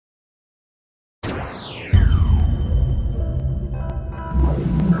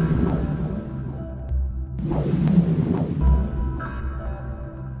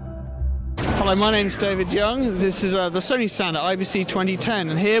Hello, my name's David Young. This is the Sony standard IBC 2010,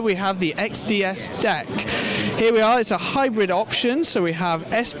 and here we have the XDS deck. Here we are, it's a hybrid option, so we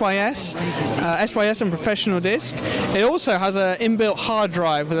have S/S and professional disc. It also has an inbuilt hard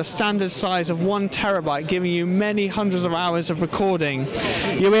drive with a standard size of 1 terabyte, giving you many hundreds of hours of recording.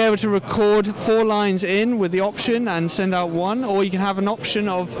 You'll be able to record 4 lines in with the option and send out 1, or you can have an option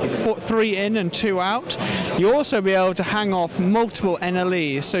of 3 in and 2 out. You'll also be able to hang off multiple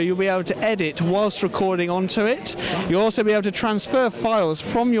NLEs, so you'll be able to edit whilst recording onto it. You'll also be able to transfer files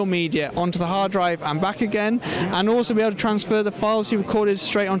from your media onto the hard drive and back again, and also be able to transfer the files you recorded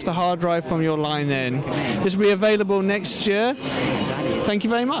straight onto the hard drive from your line in. This will be available next year. Thank you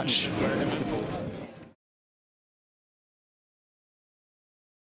very much.